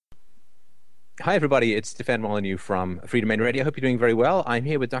Hi, everybody. It's Stefan Molyneux from Freedom Main Radio. I hope you're doing very well. I'm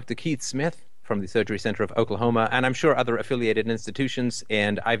here with Dr. Keith Smith from the Surgery Center of Oklahoma, and I'm sure other affiliated institutions.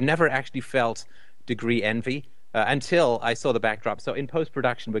 And I've never actually felt degree envy until I saw the backdrop. So in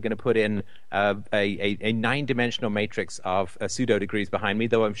post-production, we're going to put in a nine-dimensional matrix of pseudo degrees behind me,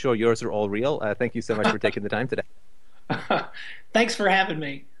 though I'm sure yours are all real. Thank you so much for taking the time today. Thanks for having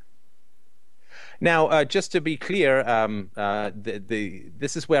me. Now, just to be clear,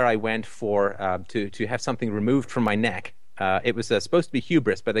 this is where I went for to have something removed from my neck. It was supposed to be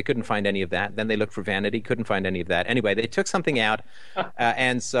hubris, but they couldn't find any of that. Then they looked for vanity, couldn't find any of that. Anyway, they took something out,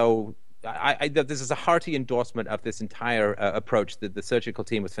 and so this is a hearty endorsement of this entire approach. The surgical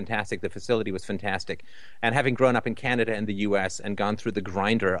team was fantastic. The facility was fantastic. And having grown up in Canada and the U.S. and gone through the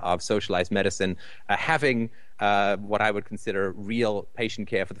grinder of socialized medicine, having what I would consider real patient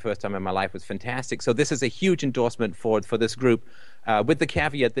care for the first time in my life was fantastic. So this is a huge endorsement for this group, with the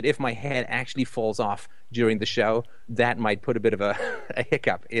caveat that if my head actually falls off during the show, that might put a bit of a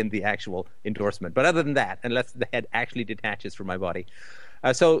hiccup in the actual endorsement. But other than that, unless the head actually detaches from my body.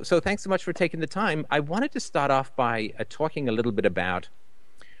 So thanks so much for taking the time. I wanted to start off by talking a little bit about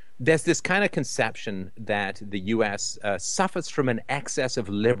there's this kind of conception that the U.S. Suffers from an excess of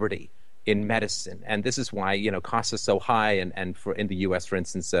liberty in medicine, and this is why costs are so high. And for in the U.S., for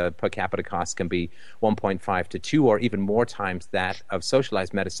instance, per capita costs can be 1.5 to 2 or even more times that of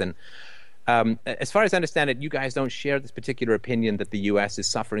socialized medicine. As far as I understand it, you guys don't share this particular opinion that the U.S. is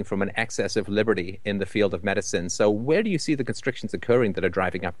suffering from an excess of liberty in the field of medicine. So where do you see the constrictions occurring that are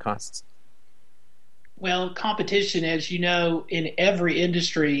driving up costs? Well, competition, as you know, in every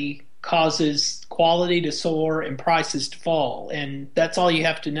industry causes quality to soar and prices to fall. And that's all you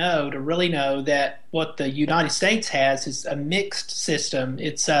have to know to really know that what the United States has is a mixed system.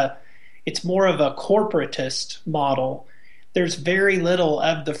 It's more of a corporatist model. There's very little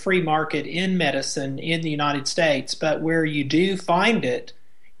of the free market in medicine in the United States, but where you do find it,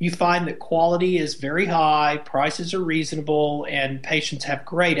 you find that quality is very high, prices are reasonable, and patients have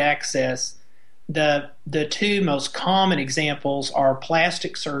great access. The two most common examples are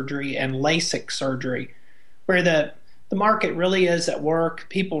plastic surgery and LASIK surgery, where the market really is at work,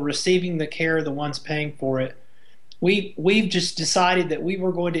 people receiving the care, the ones paying for it. We've just decided that we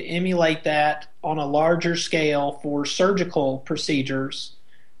were going to emulate that on a larger scale for surgical procedures,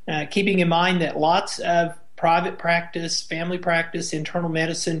 keeping in mind that lots of private practice, family practice, internal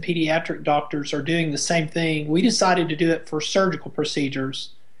medicine, pediatric doctors are doing the same thing. We decided to do it for surgical procedures,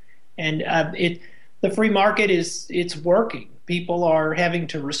 and the free market it's working. People are having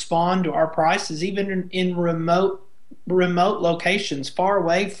to respond to our prices, even in remote locations far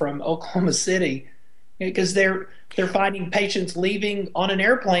away from Oklahoma City, because they're finding patients leaving on an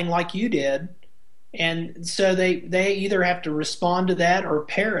airplane like you did, and so they either have to respond to that or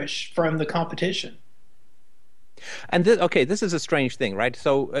perish from the competition. And this is a strange thing, right?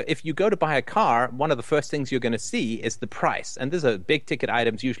 So if you go to buy a car, one of the first things you're going to see is the price. And these are big ticket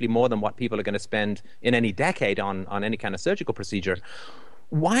items, usually more than what people are going to spend in any decade on any kind of surgical procedure.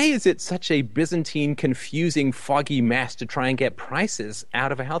 Why is it such a Byzantine, confusing, foggy mess to try and get prices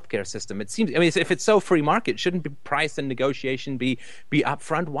out of a healthcare system? It seems, I mean, if it's so free market, shouldn't price and negotiation be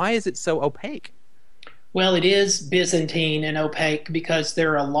upfront? Why is it so opaque? Well, it is Byzantine and opaque because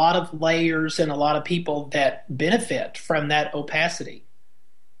there are a lot of layers and a lot of people that benefit from that opacity.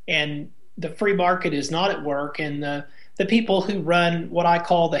 And the free market is not at work, and the people who run what I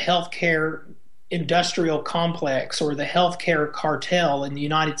call the healthcare industrial complex or the healthcare cartel in the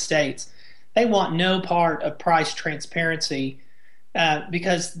United States, they want no part of price transparency,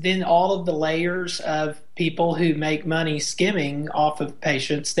 because then all of the layers of people who make money skimming off of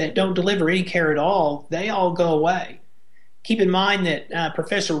patients that don't deliver any care at all, they all go away. Keep in mind that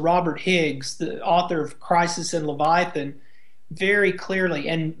Professor Robert Higgs, the author of Crisis in Leviathan, very clearly,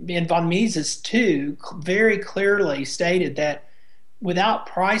 and von Mises too, very clearly stated that without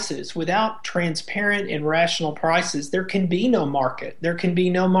prices, without transparent and rational prices, there can be no market. There can be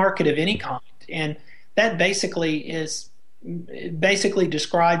no market of any kind. And that basically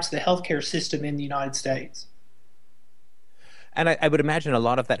describes the healthcare system in the United States. And I would imagine a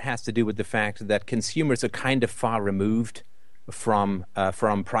lot of that has to do with the fact that consumers are kind of far removed from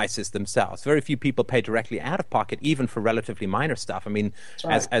prices themselves. Very few people pay directly out of pocket, even for relatively minor stuff. I mean,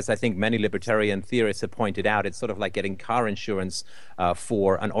 Right. as I think many libertarian theorists have pointed out, it's sort of like getting car insurance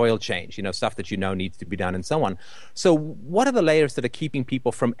for an oil change, stuff that needs to be done and so on. So what are the layers that are keeping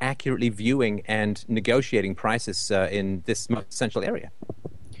people from accurately viewing and negotiating prices in this most essential area?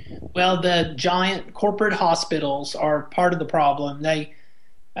 Well, the giant corporate hospitals are part of the problem.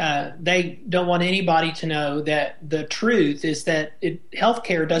 They don't want anybody to know that the truth is that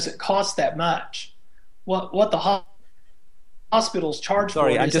healthcare doesn't cost that much. What the hospitals charge for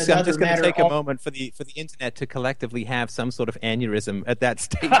Sorry, it I'm is just another going to matter. take a moment for the internet to collectively have some sort of aneurysm at that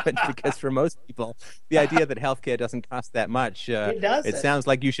statement, because for most people, the idea that healthcare doesn't cost that much, It it doesn't. sounds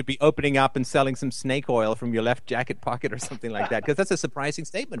like you should be opening up and selling some snake oil from your left jacket pocket or something like that, because that's a surprising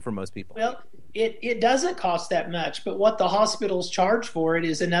statement for most people. Well, it doesn't cost that much, but what the hospitals charge for it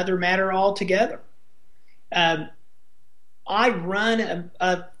is another matter altogether. Um, I run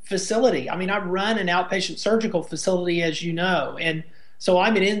a facility. I mean, I run an outpatient surgical facility, as you know, and so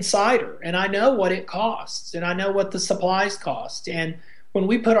I'm an insider, and I know what it costs, and I know what the supplies cost. And when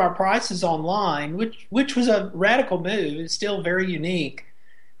we put our prices online, which was a radical move, it's still very unique.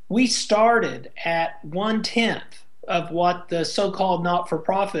 We started at 1/10 of what the so-called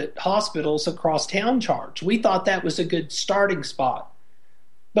not-for-profit hospitals across town charge. We thought that was a good starting spot,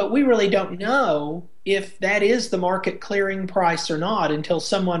 but we really don't know if that is the market clearing price or not until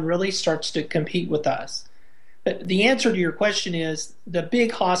someone really starts to compete with us. But the answer to your question is the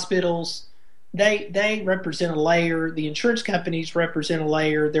big hospitals, they represent a layer, the insurance companies represent a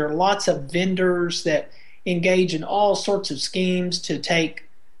layer. There are lots of vendors that engage in all sorts of schemes to take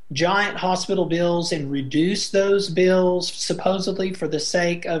giant hospital bills and reduce those bills supposedly for the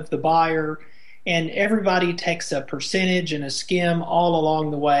sake of the buyer, and everybody takes a percentage and a skim all along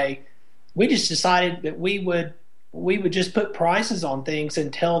the way. We just decided that we would just put prices on things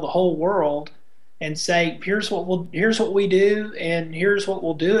and tell the whole world and say, here's what we do and here's what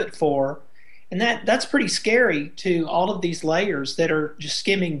we'll do it for. And that's pretty scary to all of these layers that are just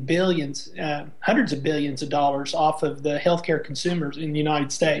skimming billions, hundreds of billions of dollars off of the healthcare consumers in the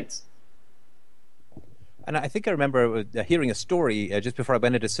United States. And I think I remember hearing a story just before I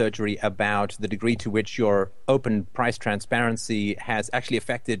went into surgery about the degree to which your open price transparency has actually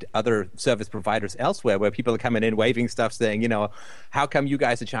affected other service providers elsewhere, where people are coming in waving stuff saying, how come you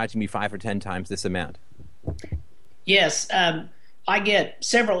guys are charging me 5 or 10 times this amount? Yes, I get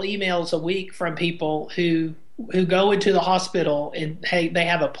several emails a week from people who go into the hospital and hey, they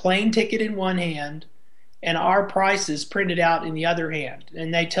have a plane ticket in one hand and our prices printed out in the other hand,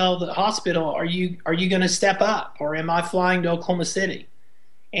 and they tell the hospital, "Are you going to step up, or am I flying to Oklahoma City?"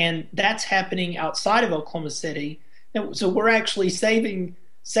 And that's happening outside of Oklahoma City. And so we're actually saving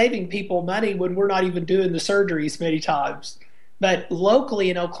people money when we're not even doing the surgeries many times. But locally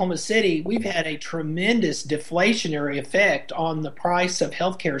in Oklahoma City, we've had a tremendous deflationary effect on the price of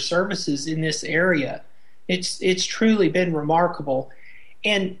healthcare services in this area. It's truly been remarkable.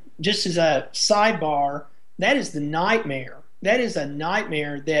 And just as a sidebar, that is the nightmare. That is a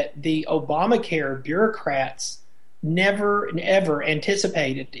nightmare that the Obamacare bureaucrats never ever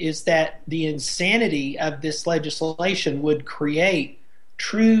anticipated, is that the insanity of this legislation would create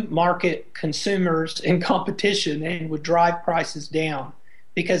true market consumers and competition and would drive prices down,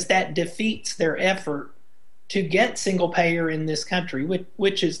 because that defeats their effort to get single payer in this country,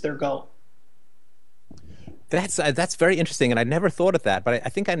 which is their goal. That's very interesting, and I never thought of that, but I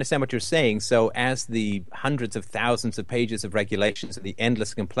think I understand what you're saying. So, as the hundreds of thousands of pages of regulations and the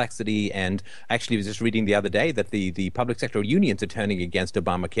endless complexity, and actually, I was just reading the other day that the public sector unions are turning against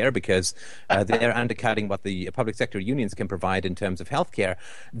Obamacare because they're undercutting what the public sector unions can provide in terms of healthcare.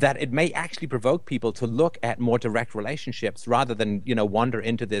 That it may actually provoke people to look at more direct relationships rather than wander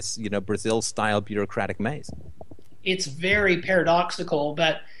into this Brazil-style bureaucratic maze. It's very paradoxical,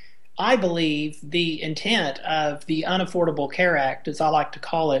 but I believe the intent of the Unaffordable Care Act, as I like to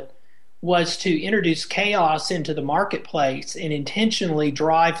call it, was to introduce chaos into the marketplace and intentionally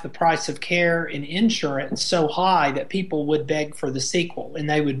drive the price of care and insurance so high that people would beg for the sequel and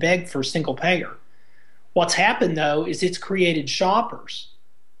they would beg for single payer. What's happened, though, is it's created shoppers.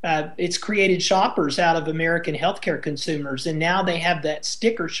 It's created shoppers out of American healthcare consumers, and now they have that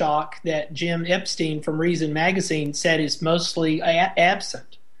sticker shock that Jim Epstein from Reason Magazine said is mostly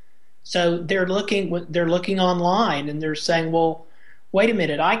absent. So they're looking online and they're saying, well, wait a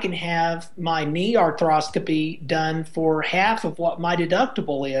minute, I can have my knee arthroscopy done for half of what my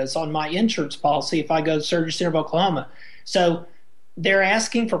deductible is on my insurance policy if I go to Surgery Center of Oklahoma. So they're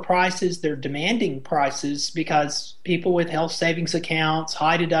asking for prices, they're demanding prices because people with health savings accounts,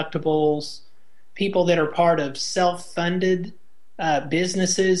 high deductibles, people that are part of self-funded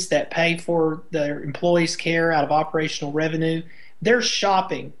businesses that pay for their employees' care out of operational revenue, they're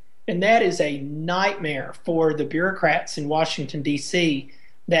shopping. And that is a nightmare for the bureaucrats in Washington, D.C.,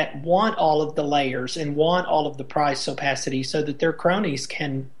 that want all of the layers and want all of the price opacity so that their cronies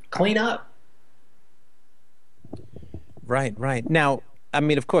can clean up. Right, right. Now, I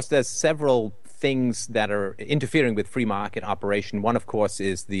mean, of course, there's several things that are interfering with free market operation. One, of course,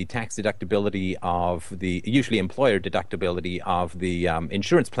 is the tax deductibility of the usually employer deductibility of the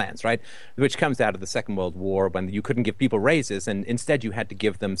insurance plans, right? Which comes out of the Second World War when you couldn't give people raises, and instead you had to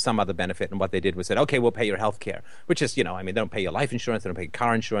give them some other benefit. And what they did was said, okay, we'll pay your health care, which is, I mean, they don't pay your life insurance, they don't pay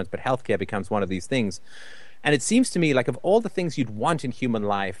car insurance, but health care becomes one of these things. And it seems to me like of all the things you'd want in human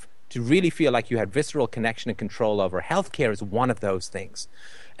life to really feel like you had visceral connection and control over, healthcare is one of those things.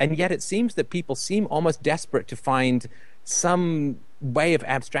 And yet it seems that people seem almost desperate to find some way of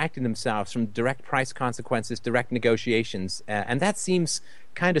abstracting themselves from direct price consequences, direct negotiations. And that seems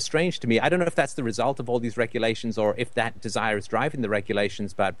kind of strange to me. I don't know if that's the result of all these regulations or if that desire is driving the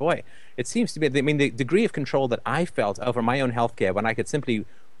regulations. But boy, it seems to me, I mean, the degree of control that I felt over my own healthcare when I could simply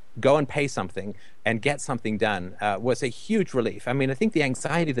go and pay something and get something done was a huge relief. I mean, I think the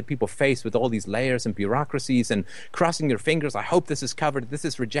anxiety that people face with all these layers and bureaucracies and crossing their fingers, I hope this is covered, this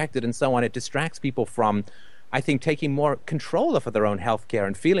is rejected, and so on, it distracts people from, I think, taking more control over their own health care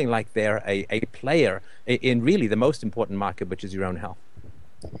and feeling like they're a player in really the most important market, which is your own health.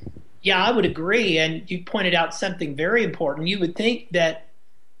 Yeah, I would agree. And you pointed out something very important. You would think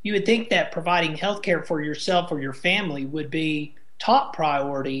that providing health care for yourself or your family would be top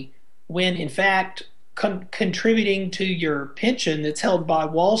priority when, in fact, contributing to your pension that's held by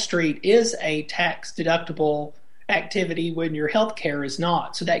Wall Street is a tax-deductible activity when your health care is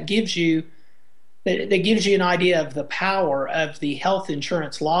not. So that gives you an idea of the power of the health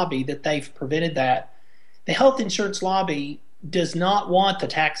insurance lobby, that they've prevented that. The health insurance lobby does not want the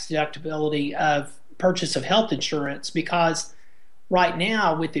tax deductibility of purchase of health insurance because right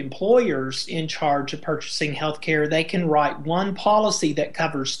now, with employers in charge of purchasing health care, they can write one policy that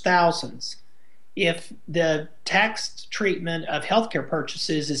covers thousands. If the tax treatment of healthcare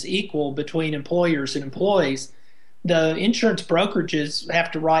purchases is equal between employers and employees, the insurance brokerages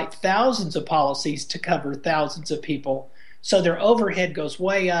have to write thousands of policies to cover thousands of people. So their overhead goes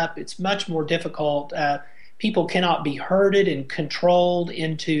way up. It's much more difficult. People cannot be herded and controlled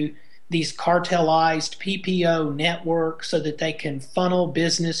into these cartelized PPO networks so that they can funnel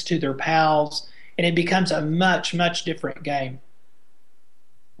business to their pals, and it becomes a much, much different game.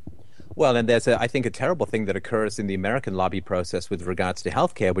 Well, and there's, I think, a terrible thing that occurs in the American lobby process with regards to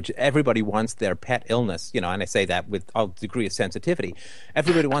healthcare, which everybody wants their pet illness, and I say that with a degree of sensitivity.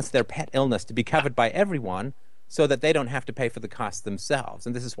 Everybody wants their pet illness to be covered by everyone so that they don't have to pay for the costs themselves.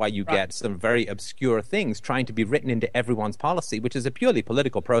 And this is why you get some very obscure things trying to be written into everyone's policy, which is a purely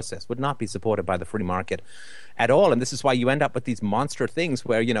political process, would not be supported by the free market at all. And this is why you end up with these monster things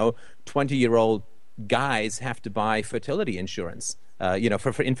where, 20-year-old guys have to buy fertility insurance,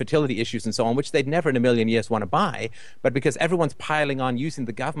 for infertility issues and so on, which they'd never in a million years want to buy. But because everyone's piling on using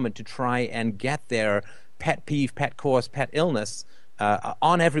the government to try and get their pet peeve, pet cause, pet illness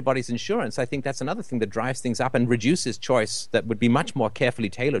on everybody's insurance, I think that's another thing that drives things up and reduces choice that would be much more carefully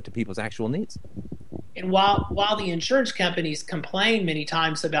tailored to people's actual needs. And while the insurance companies complain many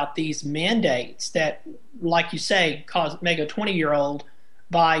times about these mandates that, like you say, make a 20-year-old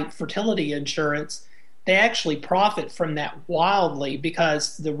buy fertility insurance, they actually profit from that wildly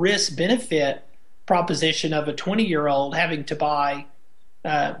because the risk-benefit proposition of a 20-year-old having to buy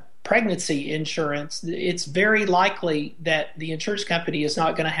pregnancy insurance, it's very likely that the insurance company is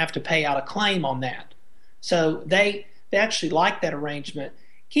not going to have to pay out a claim on that. So they actually like that arrangement.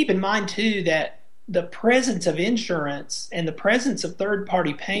 Keep in mind, too, that the presence of insurance and the presence of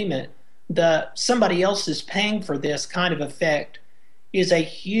third-party payment, somebody else is paying for this kind of effect, is a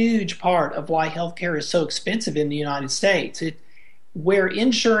huge part of why healthcare is so expensive in the United States. Where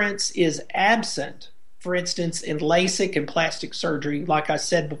insurance is absent, for instance, in LASIK and plastic surgery, like I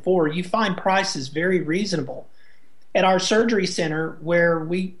said before, you find prices very reasonable. At our surgery center, where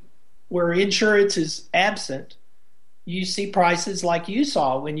insurance is absent, you see prices like you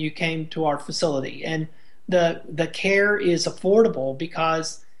saw when you came to our facility. And the care is affordable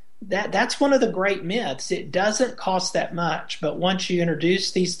because that's one of the great myths. It doesn't cost that much, but once you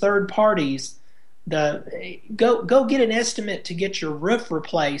introduce these third parties, go get an estimate to get your roof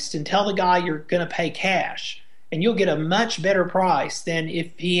replaced and tell the guy you're going to pay cash, and you'll get a much better price than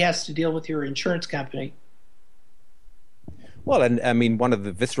if he has to deal with your insurance company. Well, and I mean, one of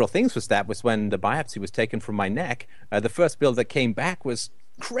the visceral things was when the biopsy was taken from my neck, the first bill that came back was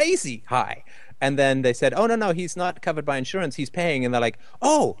crazy high. And then they said, oh, no, he's not covered by insurance, he's paying. And they're like,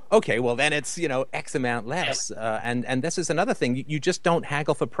 oh, okay, well, then it's, X amount less. And this is another thing. You just don't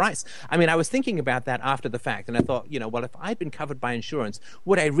haggle for price. I mean, I was thinking about that after the fact, and I thought, well, if I'd been covered by insurance,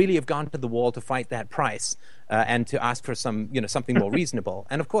 would I really have gone to the wall to fight that price? and to ask for something more reasonable.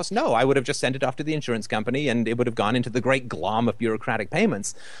 And of course, no, I would have just sent it off to the insurance company and it would have gone into the great glom of bureaucratic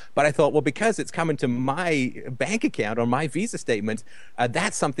payments. But I thought, well, because it's come into my bank account or my Visa statement,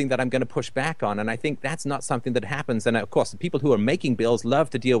 that's something that I'm going to push back on. And I think that's not something that happens. And of course, the people who are making bills love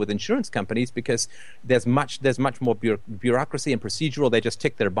to deal with insurance companies because there's much more bureaucracy and procedural. They just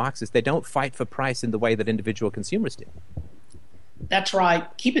tick their boxes. They don't fight for price in the way that individual consumers do. That's right.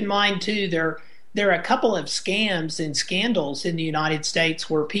 Keep in mind, too, there are a couple of scams and scandals in the United States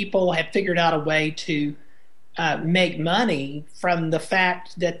where people have figured out a way to make money from the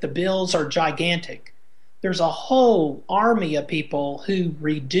fact that the bills are gigantic. There's a whole army of people who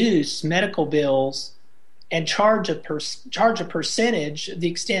reduce medical bills and charge a percentage of the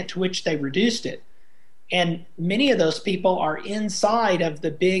extent to which they reduced it. And many of those people are inside of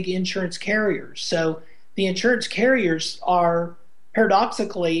the big insurance carriers. So the insurance carriers are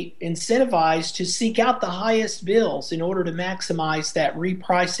paradoxically incentivized to seek out the highest bills in order to maximize that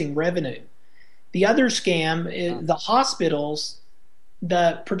repricing revenue. The other scam is the hospitals,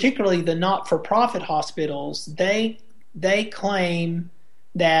 particularly the not-for-profit hospitals, they claim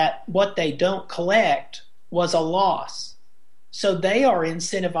that what they don't collect was a loss. So they are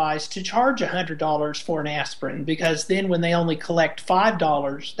incentivized to charge $100 for an aspirin because then when they only collect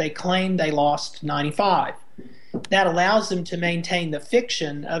 $5, they claim they lost 95. That allows them to maintain the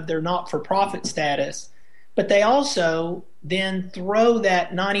fiction of their not-for-profit status, but they also then throw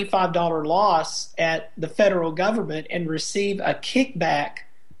that $95 loss at the federal government and receive a kickback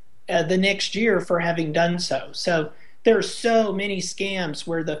the next year for having done so. So there are so many scams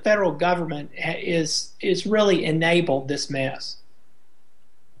where the federal government is really enabled this mess.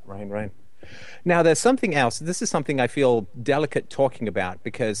 Right. Now, there's something else. This is something I feel delicate talking about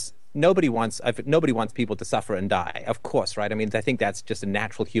because nobody wants people to suffer and die, of course, right? I mean, I think that's just a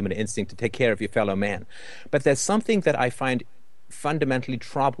natural human instinct to take care of your fellow man. But there's something that I find fundamentally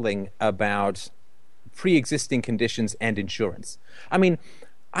troubling about pre-existing conditions and insurance. I mean,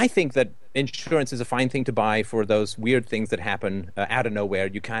 I think that insurance is a fine thing to buy for those weird things that happen out of nowhere,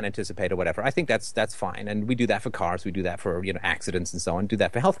 you can't anticipate or whatever. I think that's fine. And we do that for cars, we do that for accidents and so on, do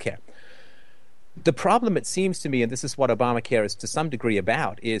that for healthcare. The problem, it seems to me, and this is what Obamacare is to some degree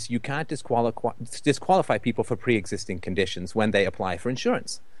about, is you can't disqualify people for pre-existing conditions when they apply for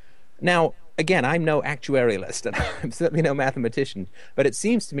insurance. Now, again, I'm no actuarialist, and I'm certainly no mathematician, but it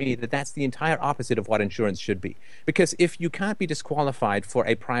seems to me that that's the entire opposite of what insurance should be. Because if you can't be disqualified for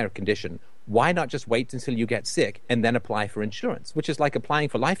a prior condition, why not just wait until you get sick and then apply for insurance, which is like applying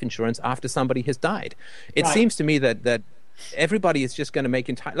for life insurance after somebody has died. It seems to me that everybody is just going to make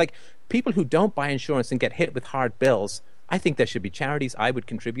like people who don't buy insurance and get hit with hard bills. I think there should be charities. I would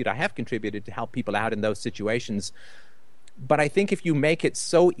contribute. I have contributed to help people out in those situations. But I think if you make it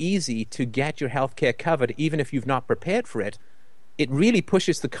so easy to get your health care covered, even if you've not prepared for it, it really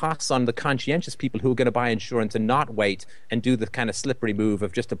pushes the costs on the conscientious people who are going to buy insurance and not wait and do the kind of slippery move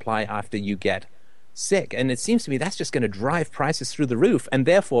of just apply after you get sick. And it seems to me that's just going to drive prices through the roof and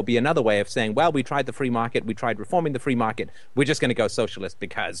therefore be another way of saying, well, we tried the free market, we tried reforming the free market, we're just going to go socialist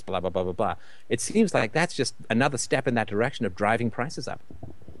because blah, blah, blah, blah, blah. It seems like that's just another step in that direction of driving prices up.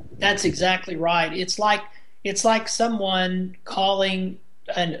 That's exactly right. It's like someone calling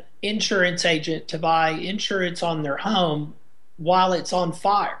an insurance agent to buy insurance on their home while it's on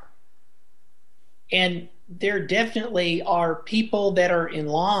fire. And there definitely are people that are in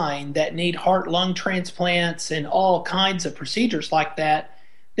line that need heart-lung transplants and all kinds of procedures like that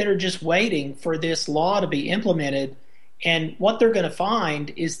are just waiting for this law to be implemented. And what they're going to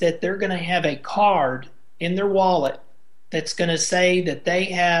find is that they're going to have a card in their wallet that's going to say that they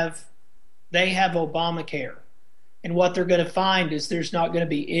have Obamacare. And what they're going to find is there's not going to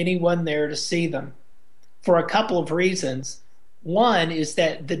be anyone there to see them for a couple of reasons. One is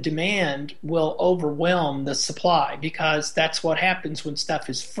that the demand will overwhelm the supply because that's what happens when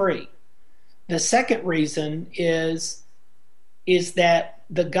stuff is free. The second reason is that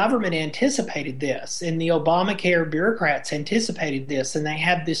the government anticipated this, and the Obamacare bureaucrats anticipated this, and they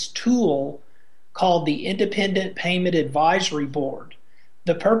have this tool called the Independent Payment Advisory Board,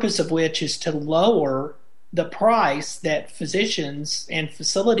 the purpose of which is to lower the price that physicians and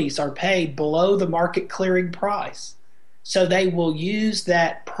facilities are paid below the market clearing price. So they will use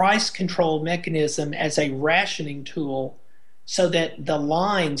that price control mechanism as a rationing tool so that the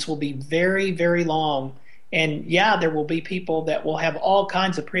lines will be very, very long. And yeah, there will be people that will have all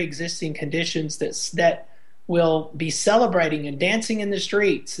kinds of pre-existing conditions that will be celebrating and dancing in the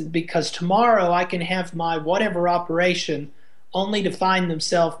streets because tomorrow I can have my whatever operation, only to find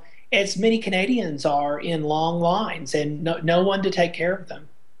themselves, as many Canadians are, in long lines and no one to take care of them.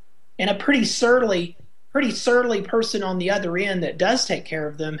 And a pretty surly pretty surly person on the other end that does take care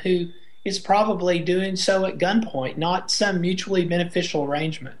of them who is probably doing so at gunpoint, not some mutually beneficial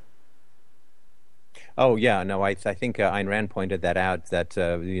arrangement. Oh yeah, no, I think Ayn Rand pointed that out. That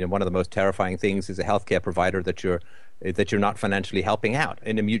one of the most terrifying things is a healthcare provider that you're not financially helping out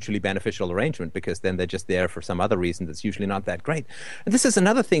in a mutually beneficial arrangement, because then they're just there for some other reason that's usually not that great. And this is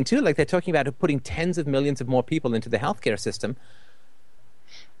another thing too. Like they're talking about putting tens of millions of more people into the healthcare system.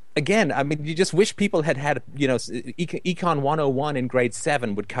 Again, I mean, you just wish people had, Econ 101 in grade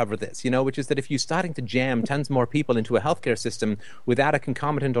 7 would cover this, which is that if you're starting to jam tons more people into a healthcare system without a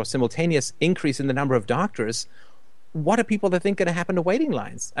concomitant or simultaneous increase in the number of doctors, what are people that think going to happen to waiting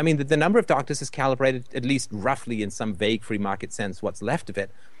lines? I mean, the number of doctors is calibrated, at least roughly in some vague free market sense, what's left of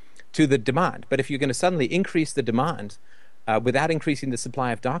it, to the demand. But if you're going to suddenly increase the demand without increasing the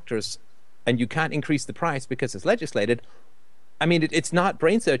supply of doctors, and you can't increase the price because it's legislated, I mean, it's not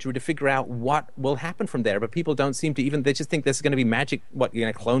brain surgery to figure out what will happen from there, but people don't seem to even, they just think this is going to be magic. What, you're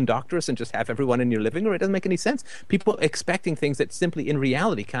going to clone doctors and just have everyone in your living room? It doesn't make any sense. People expecting things that simply in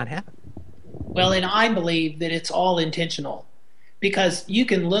reality can't happen. Well, and I believe that it's all intentional because you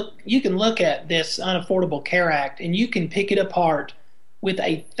can look at this Unaffordable Care Act and you can pick it apart with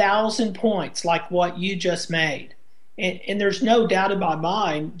 1,000 points like what you just made. And there's no doubt in my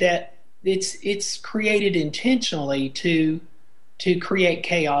mind that it's created intentionally to create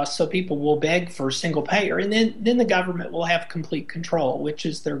chaos so people will beg for a single payer, and then the government will have complete control, which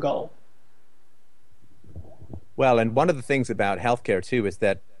is their goal. Well, and one of the things about healthcare too is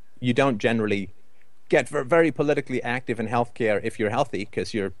that you don't generally get very politically active in healthcare if you're healthy,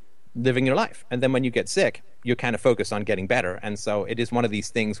 because you're living your life. And then when you get sick, you're kind of focused on getting better. And so it is one of these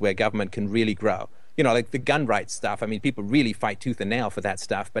things where government can really grow. Like the gun rights stuff. I mean, people really fight tooth and nail for that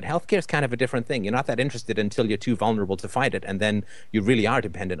stuff. But healthcare is kind of a different thing. You're not that interested until you're too vulnerable to fight it. And then you really are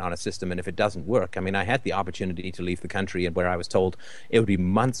dependent on a system. And if it doesn't work, I mean, I had the opportunity to leave the country and where I was told it would be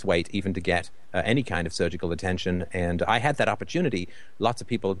months wait even to get any kind of surgical attention. And I had that opportunity. Lots of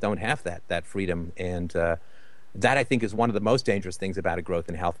people don't have that freedom. And that, I think, is one of the most dangerous things about a growth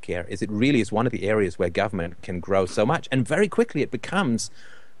in healthcare, is it really is one of the areas where government can grow so much. And very quickly it becomes,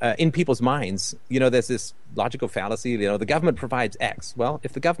 in people's minds, there's this logical fallacy, the government provides X. Well,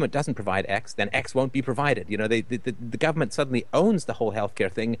 if the government doesn't provide X, then X won't be provided. The government suddenly owns the whole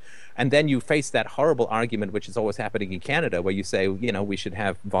healthcare thing. And then you face that horrible argument, which is always happening in Canada, where you say, we should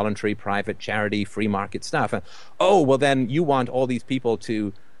have voluntary, private, charity, free market stuff. Oh, well, then you want all these people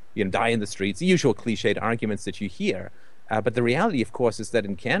to die in the streets, the usual cliched arguments that you hear. But the reality, of course, is that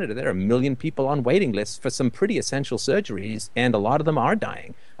in Canada, there are 1 million people on waiting lists for some pretty essential surgeries, and a lot of them are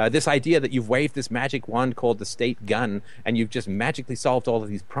dying. This idea that you've waved this magic wand called the state gun, and you've just magically solved all of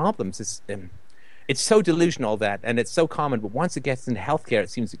these problems, it's so delusional and it's so common, but once it gets into healthcare, it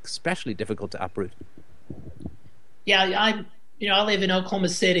seems especially difficult to uproot. Yeah, I live in Oklahoma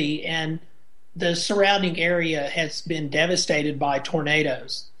City, and the surrounding area has been devastated by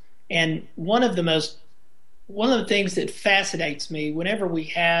tornadoes. And one of the things that fascinates me whenever we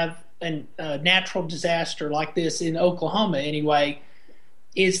have a natural disaster like this in Oklahoma anyway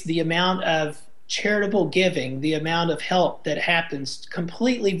is the amount of charitable giving, the amount of help that happens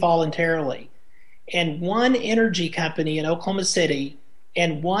completely voluntarily. And one energy company in Oklahoma City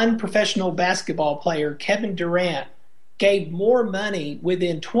and one professional basketball player, Kevin Durant, gave more money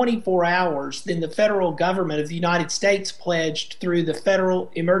within 24 hours than the federal government of the United States pledged through the Federal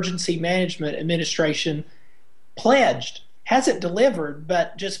Emergency Management Administration. Pledged, hasn't delivered,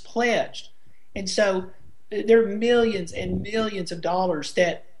 but just pledged. And so there are millions and millions of dollars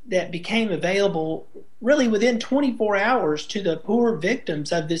that became available really within 24 hours to the poor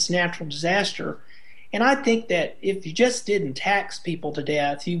victims of this natural disaster. And I think that if you just didn't tax people to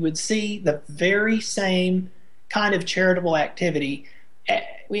death, you would see the very same kind of charitable activity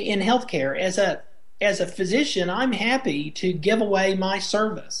in healthcare. As a physician, I'm happy to give away my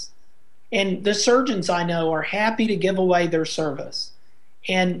service. And the surgeons I know are happy to give away their service.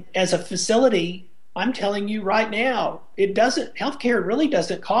 And as a facility, I'm telling you right now, healthcare really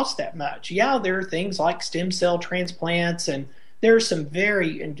doesn't cost that much. Yeah, there are things like stem cell transplants, and there are some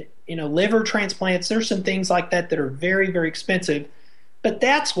liver transplants. There's some things like that are very, very expensive. But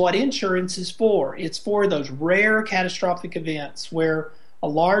that's what insurance is for. It's for those rare catastrophic events where a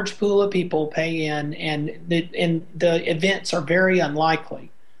large pool of people pay in, and the events are very unlikely.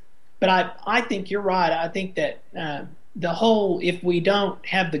 But I think you're right. I think that if we don't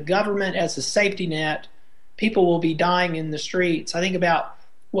have the government as a safety net, people will be dying in the streets. I think about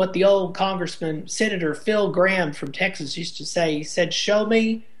what the old Congressman, Senator Phil Gramm from Texas used to say. He said, "Show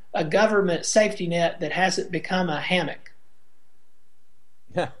me a government safety net that hasn't become a hammock."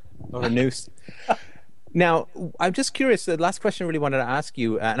 Yeah, or a noose. Now, I'm just curious. The last question I really wanted to ask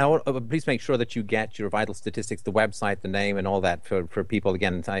you, and please make sure that you get your vital statistics, the website, the name, and all that for people.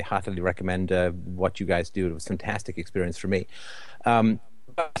 Again, I heartily recommend what you guys do. It was a fantastic experience for me.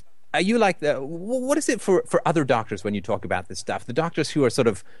 But are you like what is it for other doctors when you talk about this stuff? The doctors who are sort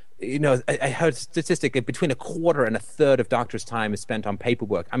of, I heard a statistic that between a quarter and a third of doctors' time is spent on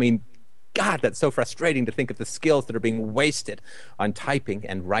paperwork. I mean, God, that's so frustrating to think of the skills that are being wasted on typing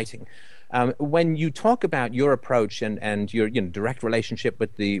and writing. When you talk about your approach and your direct relationship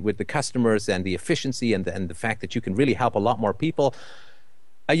with the customers and the efficiency and the fact that you can really help a lot more people,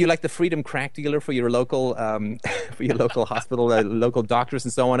 are you like the freedom crack dealer for your local for your local hospital, local doctors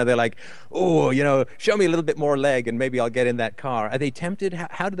and so on? Are they like, oh, show me a little bit more leg and maybe I'll get in that car? Are they tempted?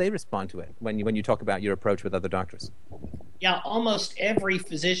 How do they respond to it when you talk about your approach with other doctors? Yeah, almost every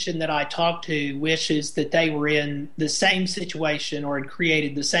physician that I talk to wishes that they were in the same situation or had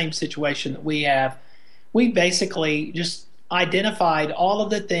created the same situation that we have. We basically just identified all of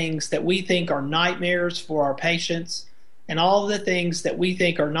the things that we think are nightmares for our patients and all of the things that we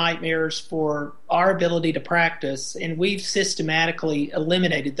think are nightmares for our ability to practice, and we've systematically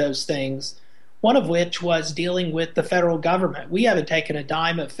eliminated those things, one of which was dealing with the federal government. We haven't taken a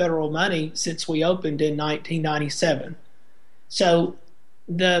dime of federal money since we opened in 1997. So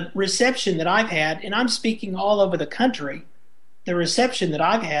the reception that I've had, and I'm speaking all over the country, the reception that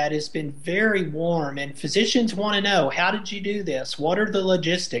I've had has been very warm, and physicians want to know, how did you do this? What are the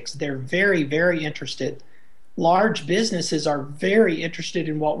logistics? They're very, very interested. Large businesses are very interested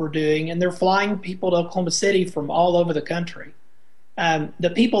in what we're doing, and they're flying people to Oklahoma City from all over the country.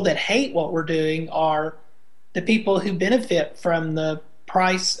 The people that hate what we're doing are the people who benefit from the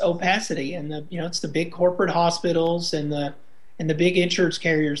price opacity, and it's the big corporate hospitals and the big insurance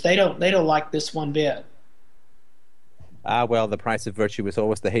carriers. They don't like this one bit. Well, the price of virtue is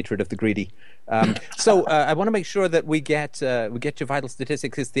always the hatred of the greedy. So I want to make sure that we get your vital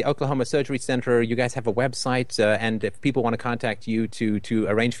statistics. It's the Oklahoma Surgery Center. You guys have a website, and if people want to contact you to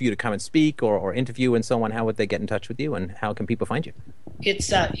arrange for you to come and speak or interview and so on, how would they get in touch with you, and how can people find you?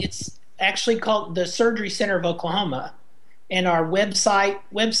 It's actually called the Surgery Center of Oklahoma, and our website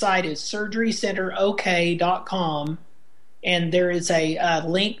is surgerycenterok.com. And there is a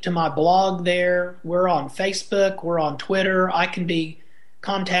link to my blog there. We're on Facebook. We're on Twitter. I can be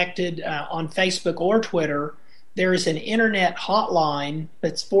contacted on Facebook or Twitter. There is an internet hotline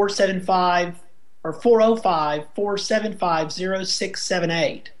that's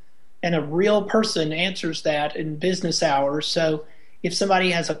 405-475-0678. And a real person answers that in business hours. So if somebody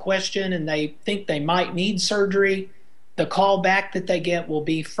has a question and they think they might need surgery, the call back that they get will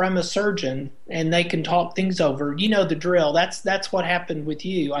be from a surgeon, and they can talk things over. You know the drill. That's what happened with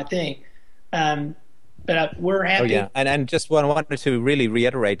you, I think. But we're happy. Oh, yeah. And just wanted to really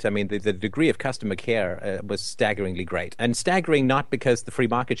reiterate, I mean, the degree of customer care was staggeringly great. And staggering not because the free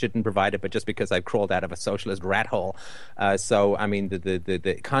market didn't provide it, but just because I crawled out of a socialist rat hole. So, I mean,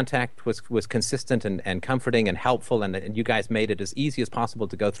 the contact was consistent and comforting and helpful, and you guys made it as easy as possible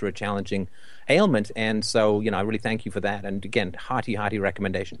to go through a challenging ailment. And so, I really thank you for that. And again, hearty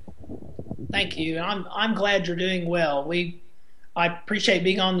recommendation. Thank you. I'm glad you're doing well. I appreciate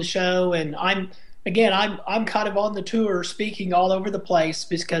being on the show, and I'm kind of on the tour speaking all over the place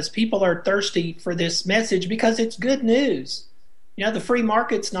because people are thirsty for this message because it's good news. The free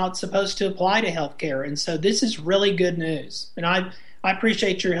market's not supposed to apply to healthcare, and so this is really good news. And I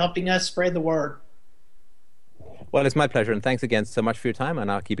appreciate your helping us spread the word. Well, it's my pleasure, and thanks again so much for your time,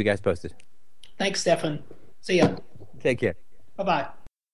 and I'll keep you guys posted. Thanks, Stefan. See ya. Take care. Bye-bye.